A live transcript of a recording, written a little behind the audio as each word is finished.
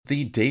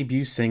the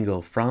debut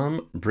single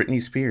from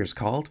Britney Spears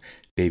called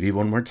Baby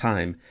One More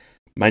Time.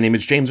 My name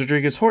is James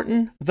Rodriguez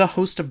Horton, the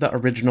host of The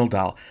Original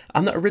Doll.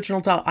 On The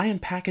Original Doll, I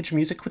unpackage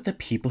music with the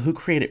people who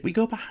create it. We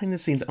go behind the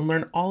scenes and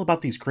learn all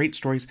about these great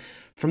stories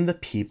from the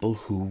people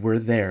who were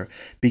there,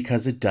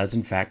 because it does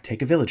in fact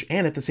take a village.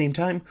 And at the same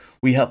time,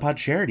 we help out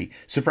charity.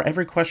 So for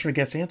every question a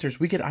guest answers,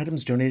 we get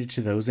items donated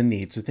to those in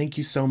need. So thank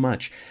you so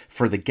much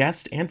for the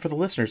guest and for the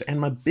listeners. And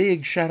my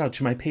big shout out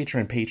to my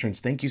Patreon patrons.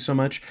 Thank you so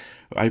much.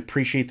 I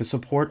appreciate the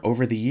support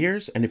over the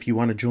years. And if you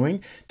want to join,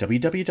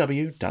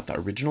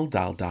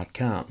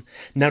 www.theoriginaldoll.com.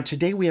 Now,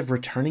 today we have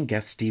returning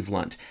guest Steve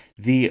Lunt.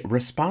 The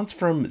response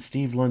from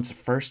Steve Lunt's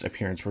first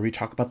appearance, where we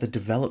talk about the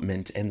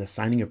development and the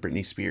signing of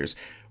Britney Spears,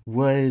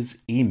 was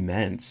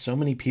immense. So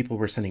many people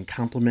were sending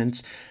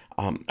compliments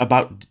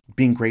about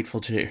being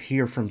grateful to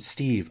hear from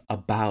Steve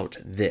about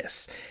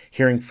this,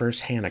 hearing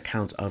firsthand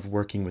accounts of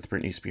working with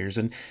Britney Spears,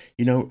 and,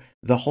 you know,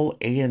 the whole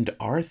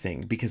A&R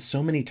thing, because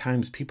so many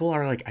times people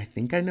are like, I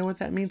think I know what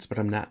that means, but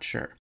I'm not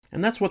sure.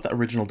 And that's what The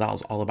Original Doll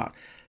is all about.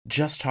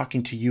 Just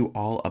talking to you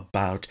all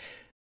about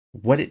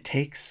what it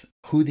takes,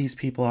 who these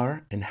people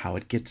are, and how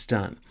it gets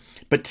done.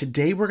 But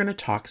today we're going to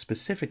talk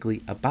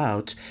specifically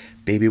about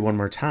Baby One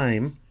More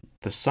Time,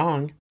 the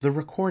song, the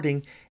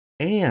recording,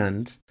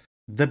 and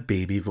the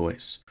baby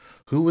voice.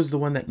 Who was the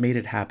one that made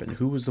it happen?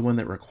 Who was the one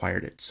that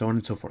required it? So on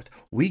and so forth.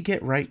 We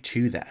get right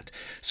to that.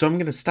 So I'm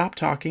going to stop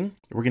talking.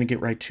 We're going to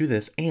get right to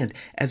this. And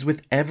as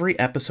with every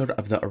episode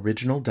of The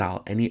Original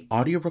Doll, any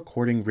audio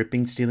recording,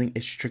 ripping, stealing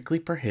is strictly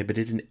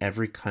prohibited in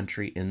every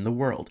country in the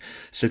world.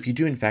 So if you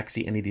do in fact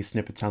see any of these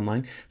snippets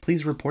online,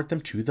 please report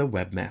them to the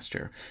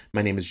webmaster.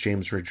 My name is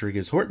James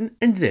Rodriguez Horton,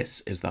 and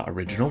this is The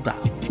Original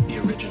Doll.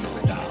 The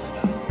Original Doll.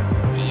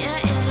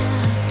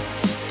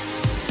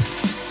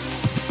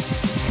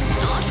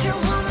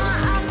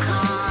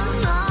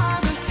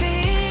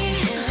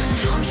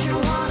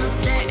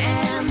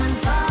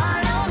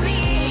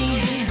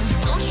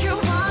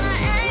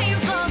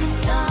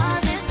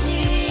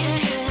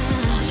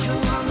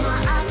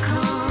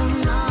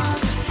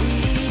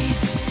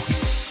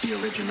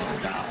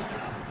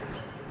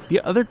 The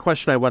other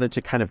question I wanted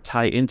to kind of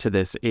tie into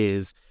this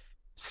is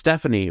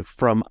Stephanie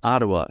from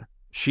Ottawa.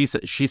 She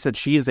said she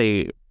is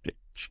she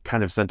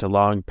kind of sent a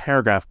long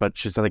paragraph, but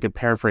she said I could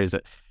paraphrase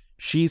it.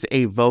 She's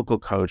a vocal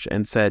coach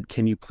and said,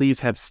 can you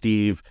please have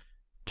Steve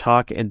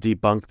talk and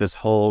debunk this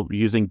whole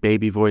using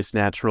baby voice,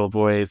 natural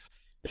voice?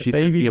 She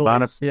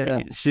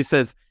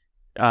says,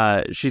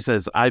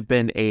 I've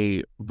been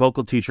a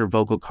vocal teacher,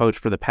 vocal coach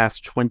for the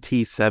past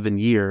 27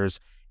 years.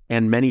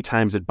 And many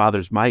times it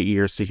bothers my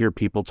ears to hear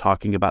people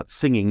talking about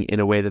singing in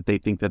a way that they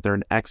think that they're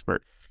an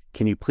expert.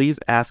 Can you please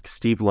ask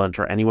Steve Lunt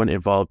or anyone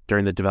involved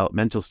during the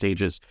developmental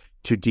stages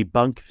to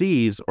debunk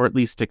these, or at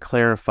least to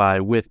clarify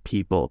with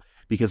people?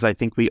 Because I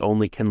think we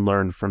only can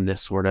learn from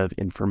this sort of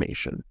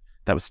information.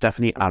 That was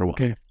Stephanie, Ottawa.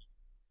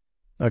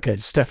 Okay,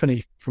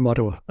 Stephanie from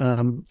Ottawa.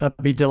 I'd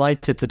be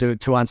delighted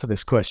to answer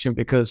this question,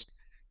 because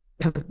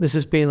this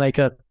has been like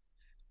a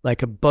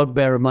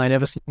bugbear of mine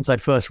ever since I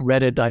first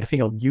read it, I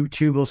think on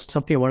YouTube or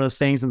something, one of the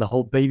things, and the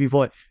whole baby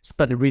voice,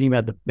 started reading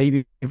about the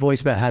baby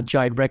voice, about how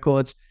Giant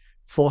Records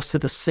forced her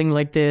to sing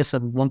like this,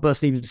 and one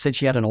person even said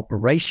she had an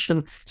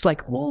operation. It's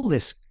like all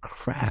this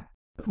crap.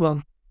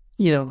 Well,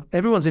 you know,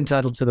 everyone's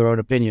entitled to their own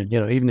opinion, you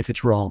know, even if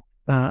it's wrong.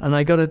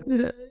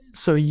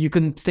 So you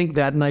can think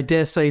that, and I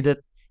dare say that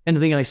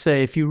anything I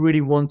say, if you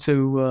really want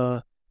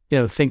to,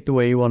 think the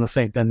way you want to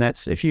think, then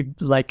that's, if you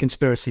like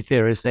conspiracy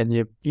theories, then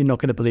you're not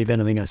going to believe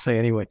anything I say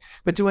anyway.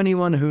 But to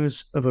anyone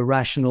who's of a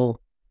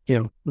rational,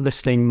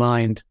 listening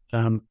mind,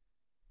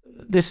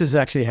 this is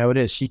actually how it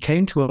is. She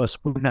came to us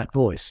with that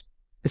voice.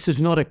 This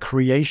is not a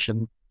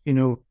creation.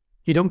 You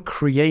don't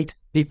create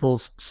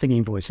people's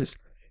singing voices.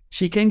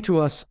 She came to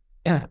us,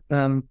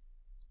 and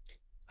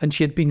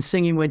she had been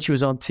singing when she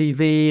was on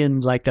TV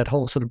and like that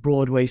whole sort of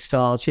Broadway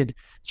style. She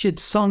had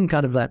sung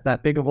kind of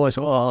that bigger voice.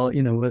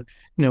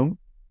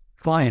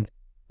 Fine.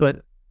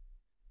 But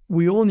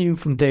we all knew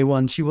from day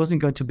one she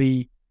wasn't going to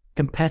be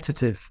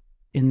competitive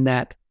in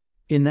that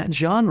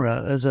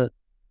genre.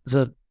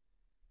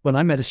 When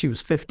I met her, she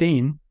was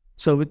 15.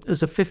 So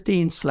as a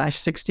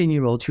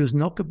 15/16-year-old, she was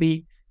not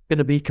going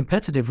to be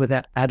competitive with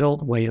that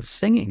adult way of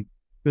singing.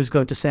 It was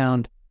going to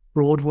sound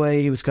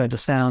Broadway. It was going to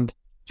sound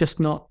just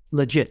not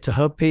legit. To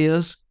her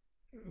peers,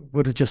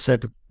 would have just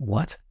said,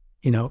 what?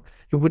 It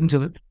wouldn't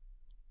have,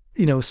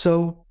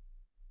 so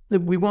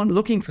we weren't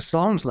looking for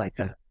songs like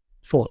that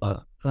for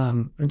her.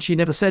 And she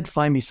never said,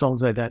 find me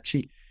songs like that.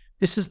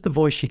 This is the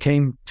voice she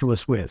came to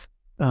us with.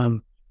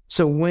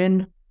 So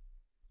when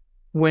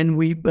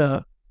we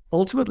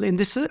ultimately, and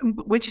this,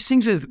 when she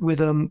sings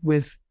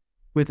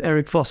with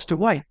Eric Foster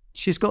White,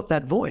 she's got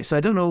that voice. I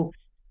don't know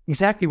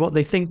exactly what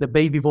they think the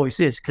baby voice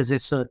is, because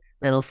it's a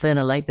little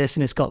thinner like this,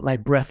 and it's got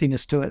like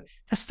breathiness to it.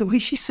 That's the way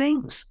she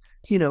sings,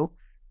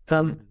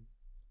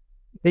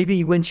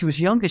 Maybe when she was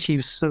younger, she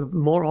was sort of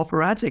more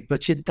operatic,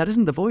 but that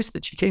isn't the voice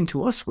that she came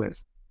to us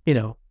with.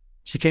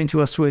 She came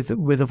to us with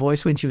a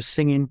voice when she was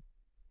singing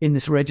in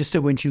this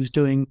register when she was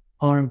doing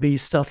R&B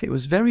stuff. It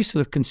was very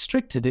sort of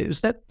constricted. It was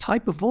that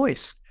type of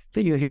voice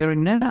that you're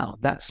hearing now.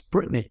 That's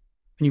Britney.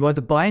 And you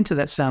either buy into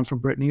that sound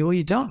from Britney or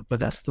you don't, but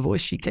that's the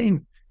voice she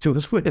came to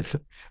us with.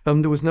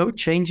 There was no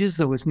changes.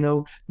 There was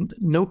no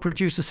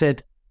producer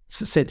said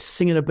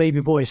sing in a baby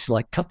voice,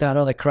 like cut that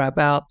other crap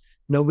out.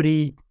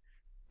 Nobody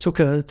took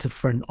her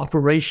for an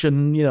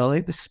operation,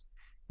 like this,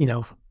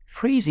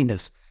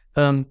 craziness.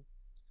 Now,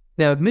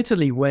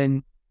 admittedly,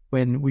 when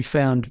we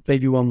found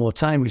Baby One More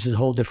Time, which is a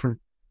whole different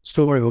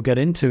story we'll get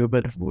into,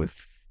 but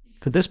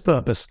for this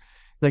purpose,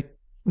 like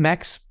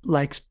Max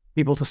likes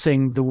people to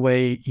sing the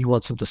way he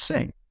wants them to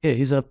sing.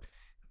 He's a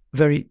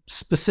very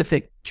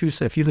specific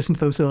chooser. If you listen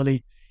to those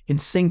early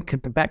NSYNC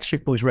and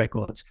Backstreet Boys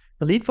records,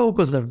 the lead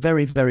vocals are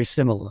very, very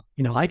similar.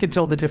 I can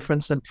tell the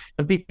difference, and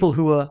people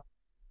who are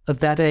of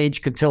that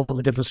age could tell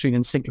the difference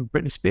between NSYNC and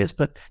Britney Spears,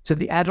 but to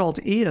the adult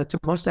ear, to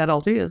most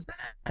adult ears,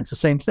 it's the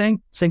same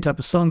thing, same type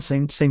of song,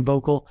 same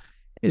vocal.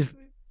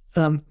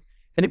 And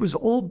it was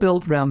all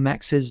built around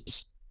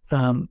Max's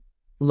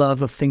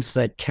love of things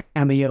like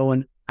cameo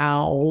and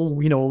owl,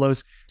 all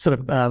those sort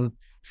of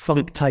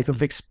funk type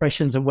of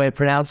expressions and way of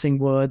pronouncing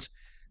words.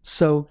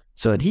 So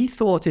he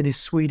thought in his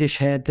Swedish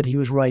head that he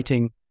was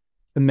writing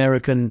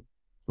American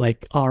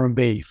like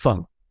R&B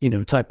funk,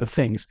 type of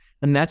things.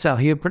 And that's how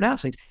he would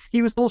pronounce things.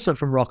 He was also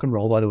from rock and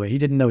roll, by the way. He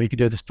didn't know he could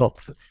do this pop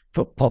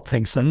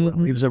thing. So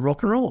he was a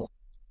rock and roll.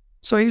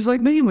 So he was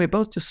like me, and we're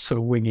both just sort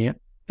of winging it.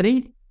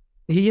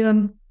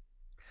 And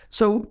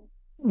so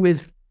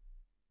with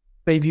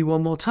Baby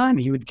One More Time,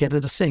 he would get her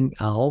to sing,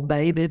 "Oh,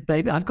 baby,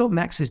 baby." I've got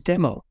Max's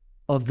demo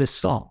of this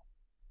song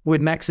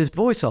with Max's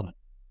voice on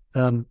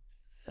it.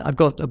 I've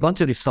got a bunch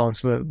of these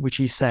songs which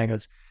he sang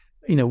as,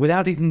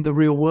 without even the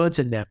real words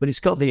in there, but it's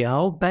got the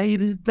 "oh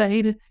baby,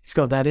 baby," it's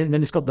got that in, and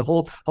then it's got the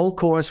whole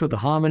chorus with the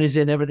harmonies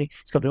in everything.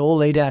 It's got it all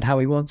laid out how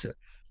he wants it.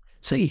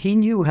 So he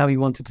knew how he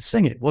wanted to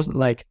sing it. It wasn't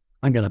like,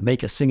 I'm going to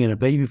make her sing in a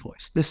baby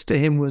voice. This to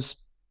him was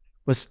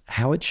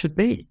how it should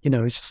be.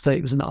 It's just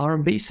it was an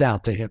R&B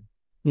sound to him.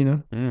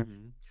 Mm-hmm.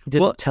 He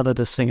didn't tell her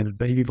to sing in a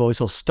baby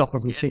voice or stop her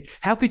from singing.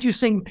 How could you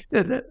sing?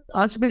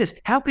 Answer me this: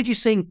 how could you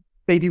sing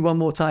 "Baby One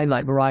More Time"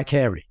 like Mariah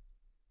Carey?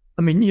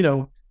 I mean,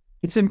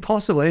 it's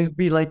impossible. It'd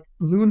be like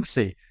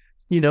lunacy,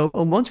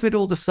 And once we'd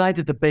all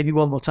decided that "Baby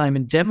One More Time"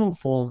 in demo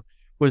form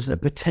was a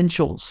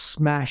potential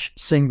smash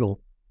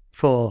single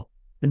for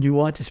a new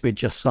artist we'd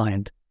just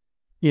signed,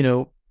 and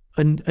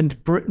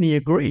Britney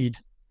agreed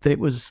that it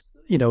was,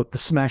 the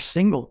smash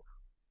single.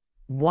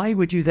 Why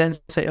would you then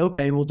say,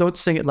 okay, well, don't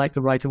sing it like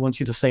the writer wants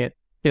you to say it,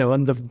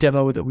 on the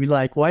demo that we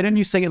like? Why don't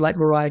you sing it like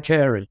Mariah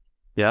Carey?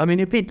 Yeah. I mean,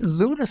 it'd be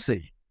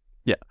lunacy.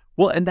 Yeah.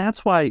 Well, and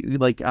that's why,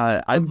 like,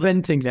 I'm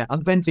venting now.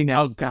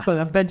 Oh, God.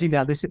 I'm venting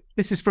now. This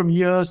is from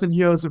years and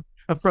years of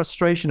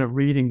frustration of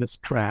reading this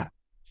crap.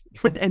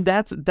 And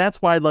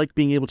that's why I like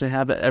being able to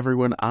have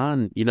everyone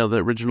on,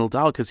 the original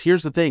doll. Because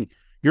here's the thing,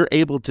 you're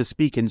able to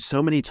speak, and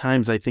so many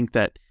times I think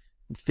that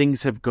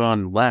things have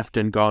gone left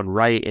and gone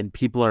right, and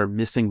people are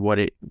missing what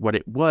it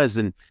was.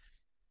 And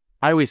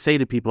I always say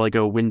to people, I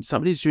go, when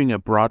somebody's doing a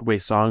Broadway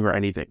song or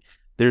anything,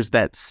 there's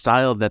that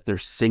style that they're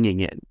singing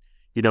in.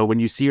 When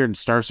you see her in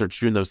Star Search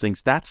doing those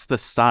things, that's the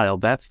style.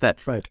 That's that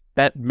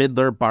Bette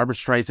Midler, Barbra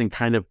Streisand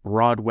kind of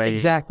Broadway,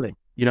 exactly.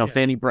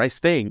 Fanny Brice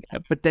thing.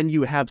 But then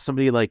you have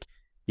somebody like,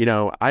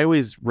 I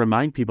always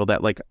remind people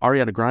that like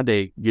Ariana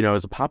Grande,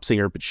 is a pop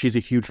singer, but she's a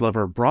huge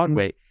lover of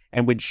Broadway. Mm-hmm.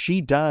 And when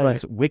she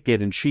does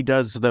Wicked and she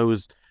does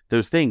those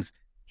things,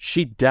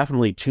 she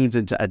definitely tunes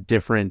into a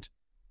different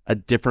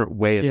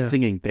way of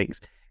singing things.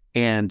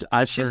 And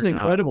she's an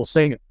incredible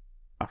singer,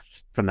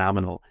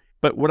 phenomenal.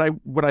 But what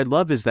I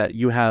love is that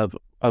you have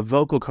a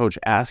vocal coach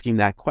asking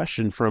that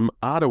question from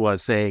Ottawa,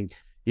 saying,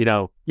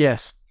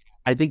 yes,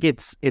 I think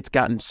it's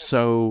gotten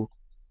so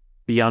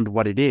beyond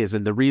what it is,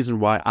 and the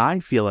reason why I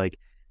feel like,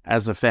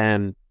 as a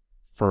fan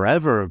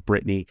forever of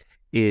Britney,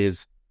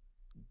 is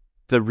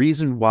the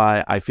reason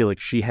why I feel like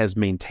she has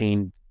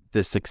maintained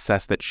the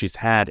success that she's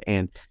had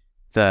and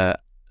the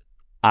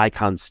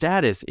icon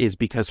status is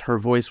because her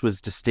voice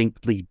was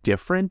distinctly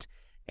different,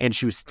 and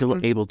she was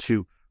still able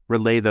to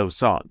relay those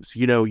songs.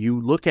 You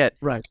look at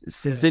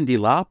Cyndi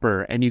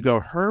Lauper and you go,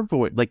 her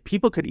voice, like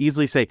people could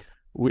easily say,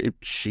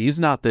 she's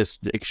not this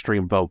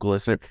extreme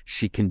vocalist.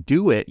 She can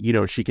do it.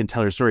 She can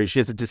tell her story. She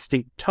has a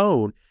distinct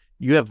tone.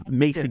 You have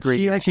Macy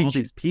Gray, all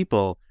these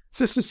people.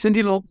 So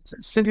Cyndi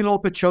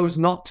Lauper chose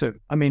not to.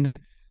 I mean,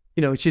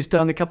 she's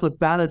done a couple of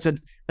ballads and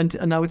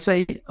I would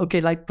say, okay,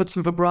 like put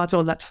some vibrato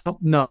on that top.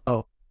 No,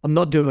 I'm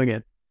not doing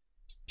it.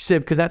 She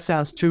said, because that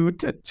sounds too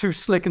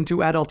slick and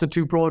too adult and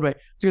too Broadway.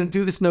 So going to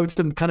do this notes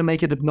to kind of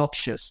make it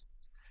obnoxious,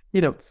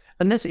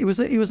 Unless it was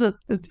a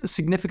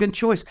significant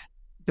choice.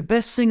 The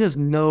best singers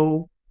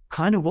know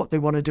kind of what they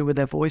want to do with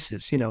their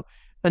voices,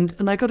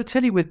 And I got to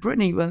tell you, with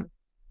Britney,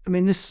 I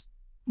mean, this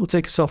will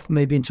take us off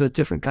maybe into a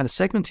different kind of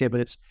segment here,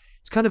 but it's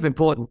kind of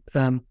important.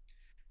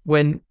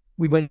 When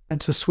we went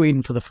to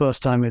Sweden for the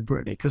first time with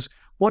Britney, because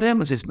what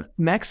happens is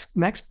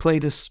Max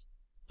played us.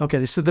 Okay,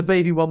 this is the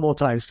Baby One More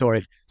Time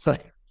story. So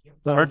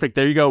perfect.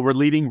 There you go. We're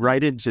leading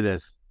right into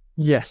this.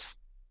 Yes.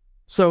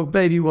 So,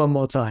 Baby One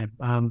More Time.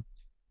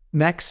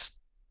 Max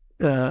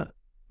uh,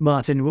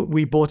 Martin,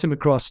 we brought him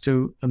across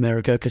to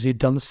America because he'd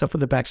done the stuff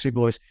with the Backstreet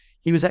Boys.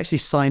 He was actually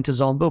signed to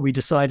Zomba. We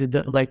decided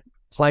that, like,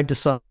 Clive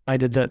decided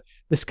that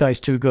this guy's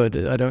too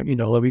good. I don't,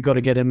 we got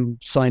to get him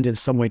signed in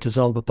some way to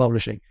Zomba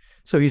Publishing.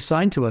 So he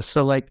signed to us.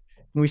 So, like,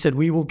 we said,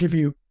 we will give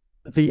you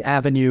the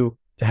avenue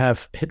to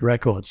have hit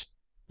records,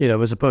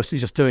 as opposed to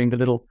just doing the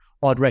little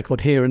odd record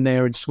here and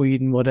there in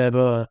Sweden,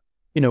 whatever.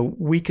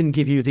 We can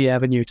give you the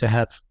avenue to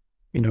have,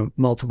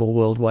 multiple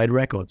worldwide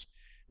records.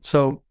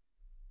 So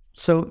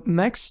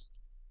Max,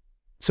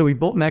 so we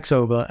brought Max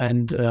over,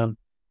 and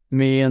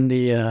me and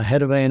the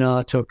head of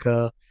A&R took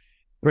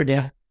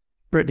Britney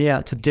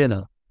out to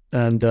dinner,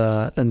 and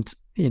and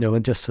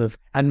just sort of,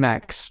 and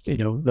Max,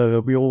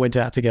 we all went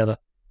out together,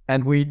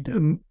 and we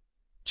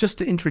just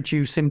to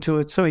introduce him to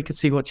it so he could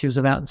see what she was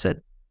about, and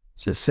said,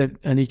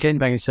 and he came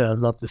back and said, "I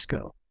love this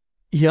girl."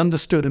 He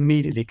understood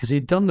immediately because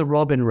he'd done the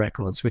Robin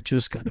records, which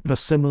was kind of a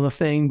similar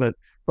thing, but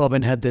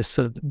Robin had this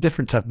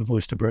different type of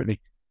voice to Britney.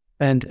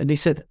 And he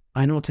said,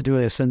 "I know what to do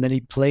with this." And then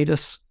he played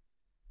us,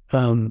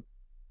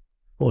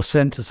 or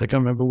sent us, I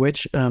can't remember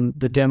which,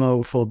 the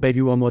demo for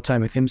Baby One More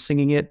Time with him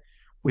singing it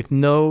with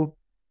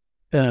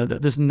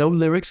there's no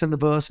lyrics in the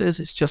verses.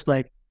 It's just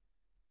like,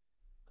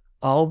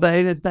 "Oh,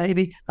 baby,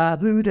 baby,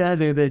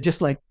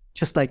 just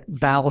like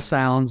vowel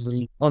sounds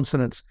and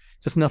consonants,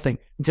 just nothing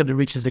until it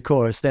reaches the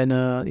chorus. Then,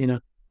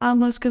 I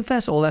must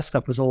confess, all that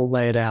stuff was all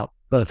laid out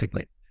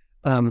perfectly.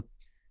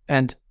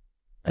 And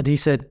he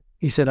said,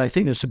 "I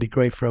think this would be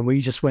great for him."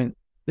 We just went,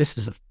 "This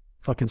is a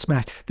fucking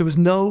smash." There was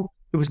no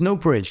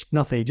bridge,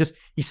 nothing.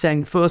 He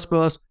sang the first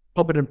verse,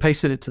 copied and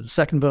pasted it to the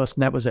second verse,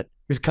 and that was it.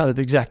 It was kind of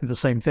exactly the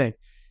same thing.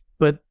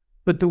 But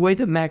the way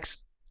that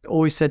Max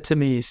always said to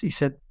me is, he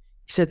said,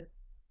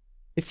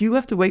 "If you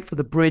have to wait for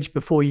the bridge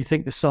before you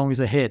think the song is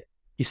a hit,"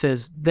 he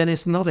says, "then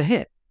it's not a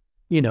hit.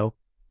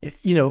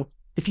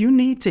 If you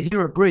need to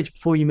hear a bridge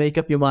before you make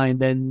up your mind,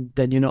 then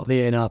you're not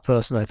the A&R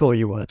person I thought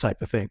you were,"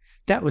 type of thing.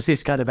 That was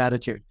his kind of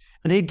attitude.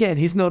 And again,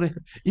 he's not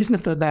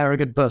an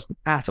arrogant person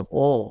at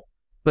all.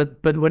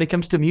 But when it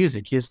comes to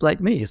music, he's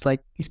like me. It's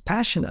like he's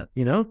passionate,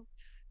 and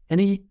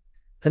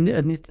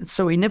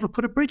so he never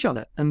put a bridge on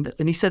it. And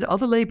he said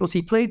other labels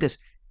he played this.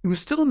 He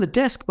was still on the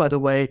desk, by the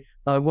way.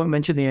 I won't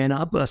mention the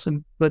A&R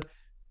person, but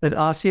at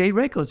RCA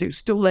Records, it was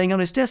still laying on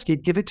his desk.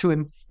 He'd given it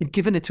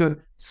to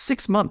him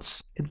 6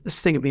 months.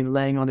 This thing had been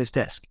laying on his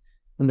desk,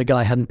 and the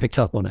guy hadn't picked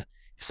up on it.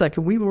 It's like,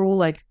 we were all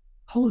like,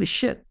 "Holy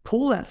shit,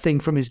 pull that thing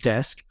from his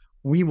desk.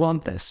 We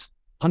want this.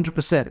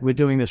 100%. We're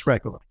doing this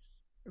record.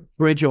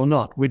 Bridge or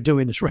not, we're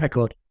doing this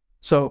record."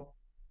 So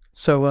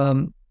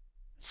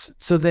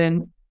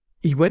then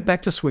he went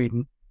back to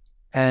Sweden,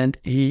 and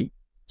he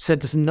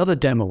sent us another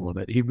demo of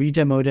it. He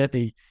re-demoed it.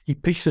 He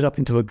pitched it up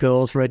into a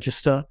girl's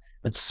register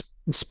and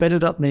sped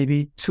it up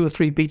maybe 2 or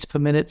 3 beats per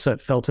minute, so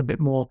it felt a bit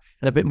more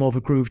of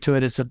a groove to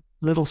it. It's a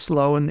little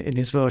slow in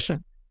his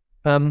version,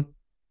 and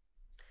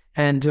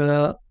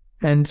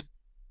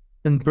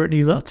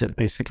Britney loved it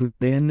basically.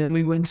 And then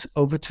we went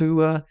over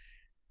to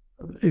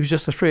it was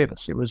just the three of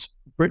us. It was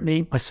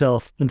Britney,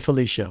 myself, and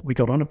Felicia. We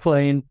got on a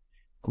plane.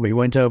 We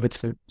went over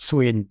to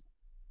Sweden,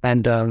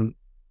 and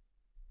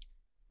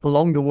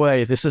along the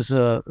way, this is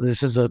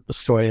a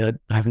story that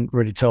I haven't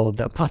really told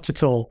that much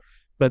at all,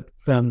 but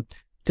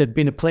there'd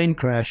been a plane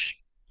crash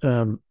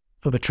of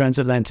a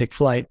transatlantic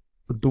flight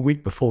the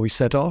week before we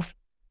set off,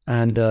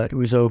 and it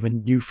was over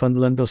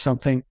Newfoundland or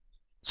something.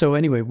 So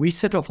anyway, we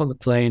set off on the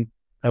plane,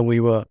 and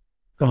we were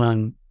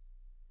on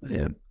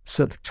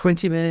sort of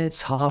 20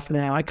 minutes, half an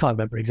hour, I can't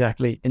remember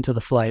exactly, into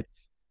the flight,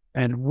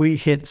 and we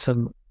hit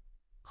some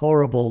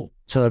horrible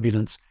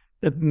turbulence,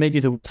 maybe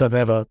the worst I've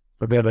ever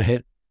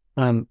hit.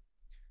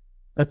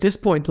 At this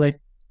point, like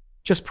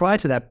just prior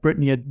to that,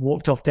 Brittany had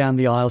walked off down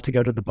the aisle to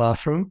go to the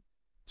bathroom.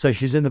 So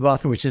she's in the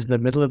bathroom, which is in the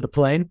middle of the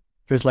plane.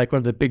 It was like one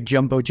of the big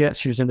jumbo jets.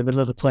 She was in the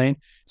middle of the plane.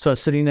 So I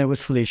was sitting there with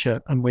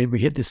Felicia, and when we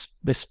hit this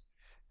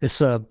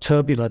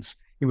turbulence,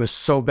 it was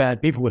so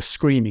bad. People were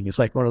screaming. It's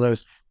like one of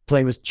those,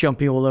 plane was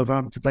jumping all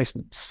over the place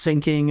and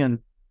sinking, and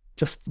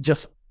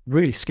just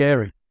really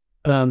scary.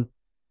 And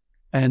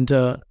in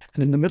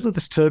the middle of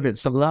this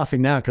turbulence, I'm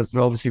laughing now because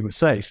obviously we're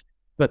safe,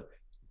 but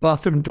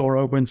bathroom door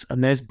opens,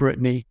 and there's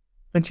Brittany,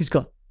 and she's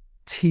got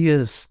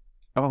tears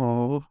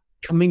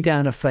coming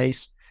down her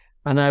face,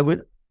 and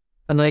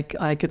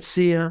I could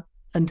see her,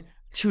 and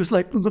she was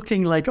like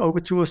looking like over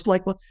to us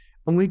like, what?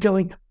 And we're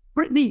going,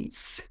 "Brittany,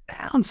 sit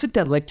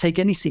down, like take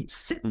any seat,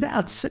 sit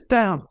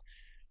down.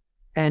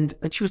 And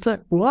she was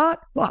like, what?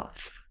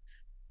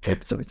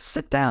 So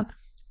sit down.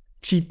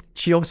 She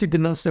obviously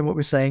didn't understand what we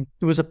were saying.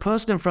 There was a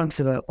person in front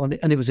of her,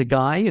 and it was a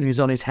guy, and he was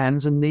on his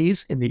hands and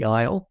knees in the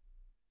aisle.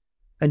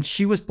 And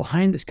she was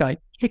behind this guy,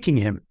 kicking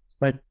him,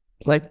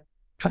 like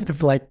kind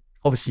of like,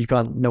 obviously you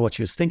can't know what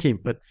she was thinking,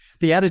 but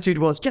the attitude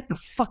was, "Get the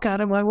fuck out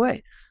of my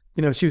way."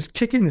 She was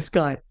kicking this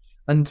guy.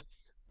 And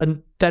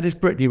that is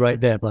Brittany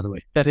right there, by the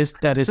way. That is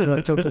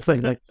her total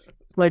thing.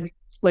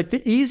 Like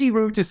the easy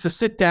route is to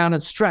sit down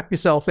and strap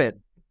yourself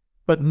in.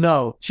 But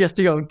no, she has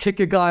to go and kick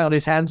a guy on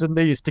his hands and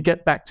knees to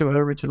get back to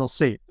her original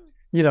seat.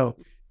 You know,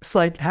 it's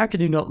like, how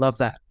can you not love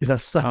that? You know,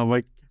 so Oh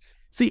my,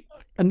 see,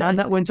 and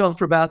that went on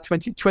for about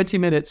 20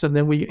 minutes, and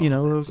then we,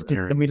 that's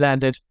scary. and we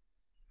landed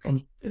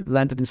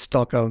in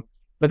Stockholm,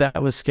 but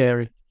that was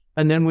scary.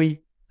 And then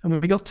we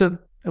got to,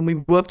 and we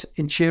worked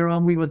in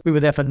Chiron. We were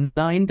there for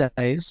 9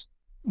 days.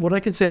 What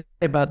I can say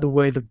about the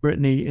way that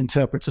Britney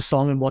interprets a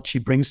song and what she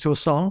brings to a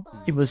song,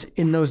 it was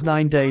in those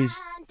 9 days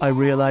I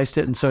realized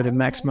it, and so did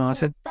Max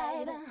Martin.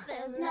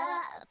 There's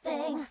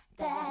nothing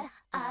that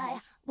I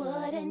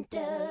wouldn't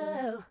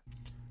do.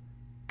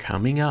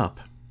 Coming up.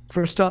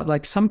 For a start,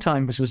 like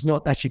Sometimes was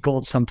not actually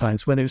called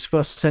Sometimes when it was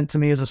first sent to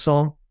me as a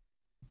song.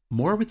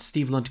 More with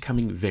Steve Lunt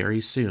coming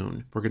very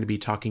soon. We're going to be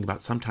talking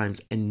about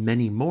Sometimes and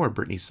many more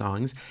Britney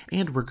songs,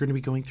 and we're going to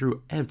be going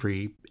through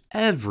every,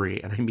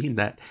 and I mean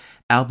that,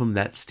 album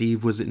that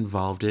Steve was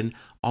involved in,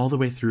 all the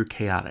way through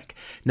Chaotic.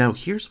 Now,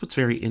 here's what's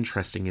very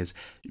interesting is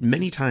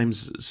many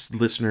times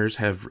listeners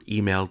have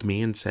emailed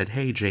me and said,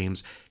 hey,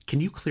 James,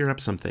 can you clear up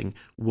something?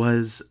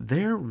 Was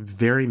there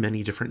very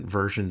many different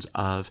versions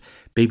of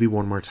Baby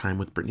One More Time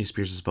with Britney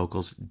Spears'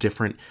 vocals,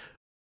 different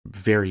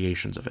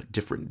variations of it,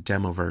 different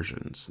demo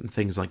versions and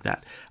things like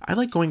that? I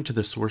like going to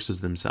the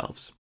sources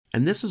themselves.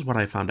 And this is what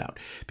I found out,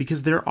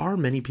 because there are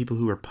many people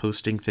who are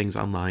posting things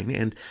online,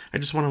 and I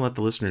just want to let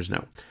the listeners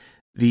know.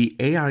 The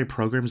AI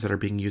programs that are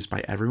being used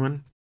by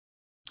everyone,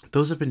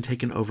 those have been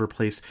taken over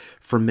place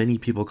for many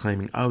people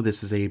claiming, oh,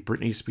 this is a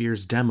Britney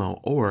Spears demo,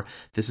 or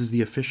this is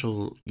the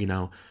official,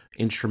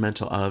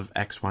 instrumental of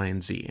X, Y,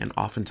 and Z. And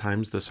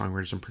oftentimes the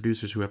songwriters and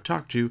producers who I've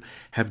talked to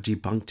have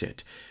debunked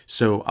it.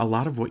 So a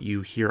lot of what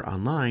you hear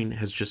online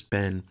has just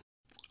been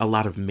a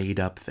lot of made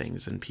up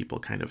things and people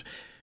kind of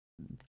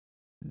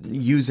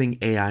using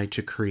AI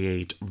to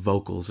create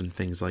vocals and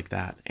things like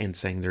that and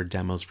saying they're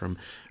demos from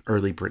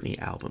early Britney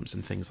albums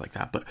and things like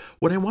that. But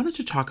what I wanted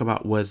to talk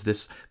about was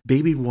this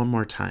Baby One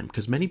More Time,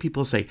 because many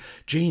people say,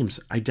 James,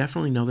 I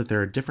definitely know that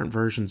there are different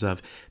versions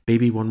of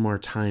Baby One More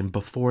Time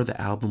before the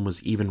album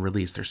was even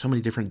released. There's so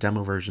many different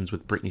demo versions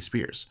with Britney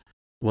Spears.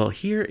 Well,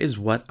 here is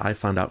what I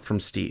found out from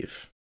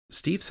Steve.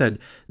 Steve said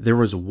there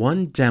was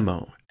one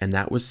demo, and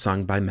that was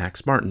sung by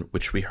Max Martin,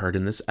 which we heard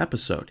in this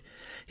episode.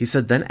 He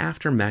said then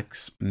after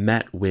Max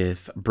met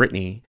with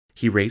Britney,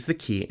 he raised the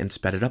key and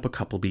sped it up a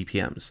couple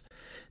BPMs.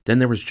 Then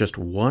there was just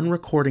one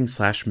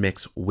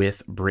recording/mix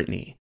with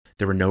Britney.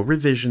 There were no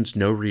revisions,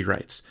 no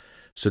rewrites.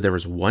 So there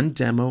was one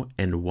demo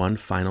and one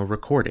final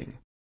recording.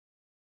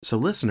 So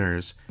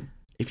listeners,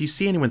 if you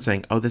see anyone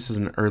saying, oh, this is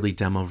an early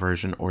demo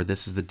version, or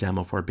this is the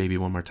demo for Baby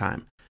One More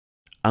Time,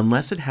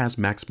 unless it has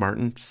Max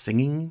Martin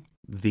singing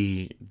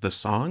the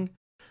song,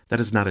 that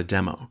is not a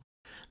demo.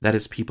 That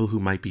is people who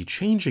might be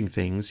changing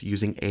things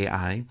using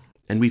AI,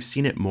 and we've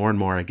seen it more and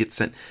more. I get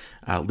sent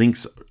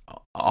links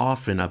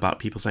often about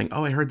people saying,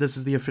 oh, I heard this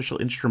is the official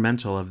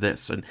instrumental of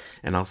this, and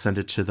I'll send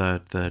it to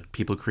the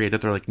people who create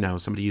it. They're like, no,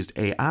 somebody used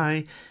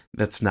AI.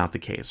 That's not the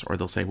case. Or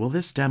they'll say, well,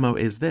 this demo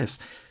is this.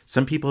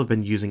 Some people have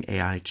been using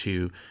AI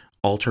to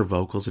alter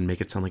vocals and make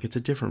it sound like it's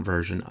a different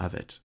version of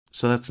it.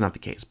 So that's not the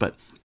case. But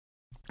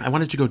I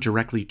wanted to go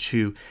directly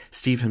to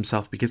Steve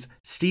himself because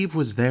Steve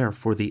was there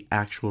for the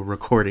actual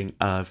recording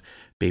of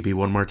Baby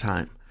One More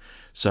Time.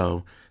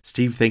 So,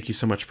 Steve, thank you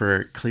so much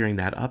for clearing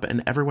that up.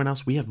 And everyone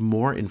else, we have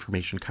more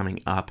information coming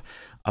up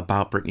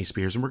about Britney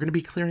Spears, and we're going to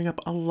be clearing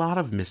up a lot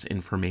of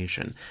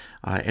misinformation.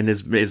 And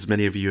as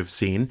many of you have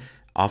seen,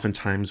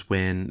 oftentimes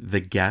when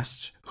the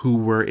guests who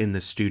were in the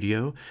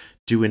studio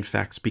do in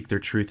fact speak their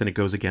truth and it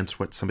goes against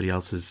what somebody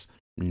else's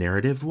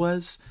narrative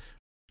was,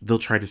 they'll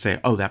try to say,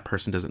 oh, that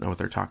person doesn't know what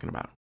they're talking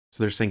about.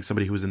 So they're saying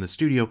somebody who was in the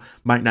studio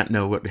might not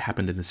know what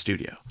happened in the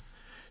studio.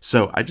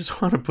 So I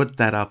just want to put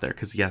that out there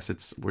because, yes,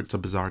 it's a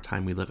bizarre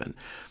time we live in.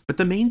 But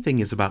the main thing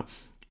is about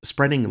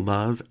spreading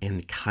love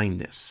and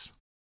kindness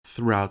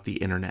throughout the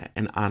internet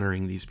and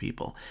honoring these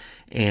people.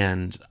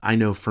 And I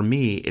know for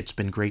me, it's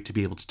been great to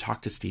be able to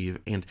talk to Steve.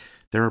 And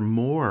there are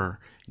more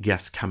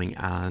guests coming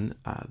on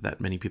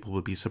that many people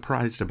will be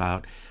surprised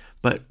about.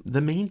 But the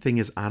main thing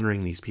is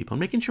honoring these people and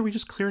making sure we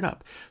just clear it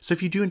up. So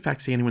if you do in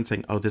fact see anyone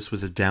saying, oh, this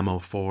was a demo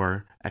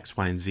for X,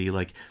 Y, and Z,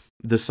 like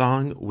the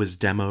song was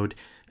demoed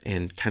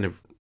and kind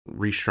of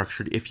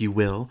restructured, if you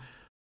will,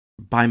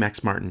 by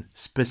Max Martin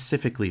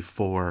specifically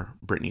for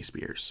Britney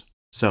Spears.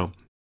 So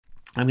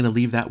I'm going to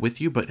leave that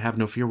with you, but have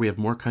no fear. We have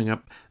more coming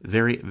up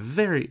very,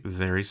 very,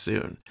 very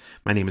soon.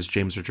 My name is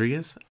James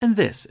Rodriguez, and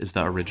this is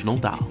The Original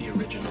Doll. The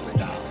Original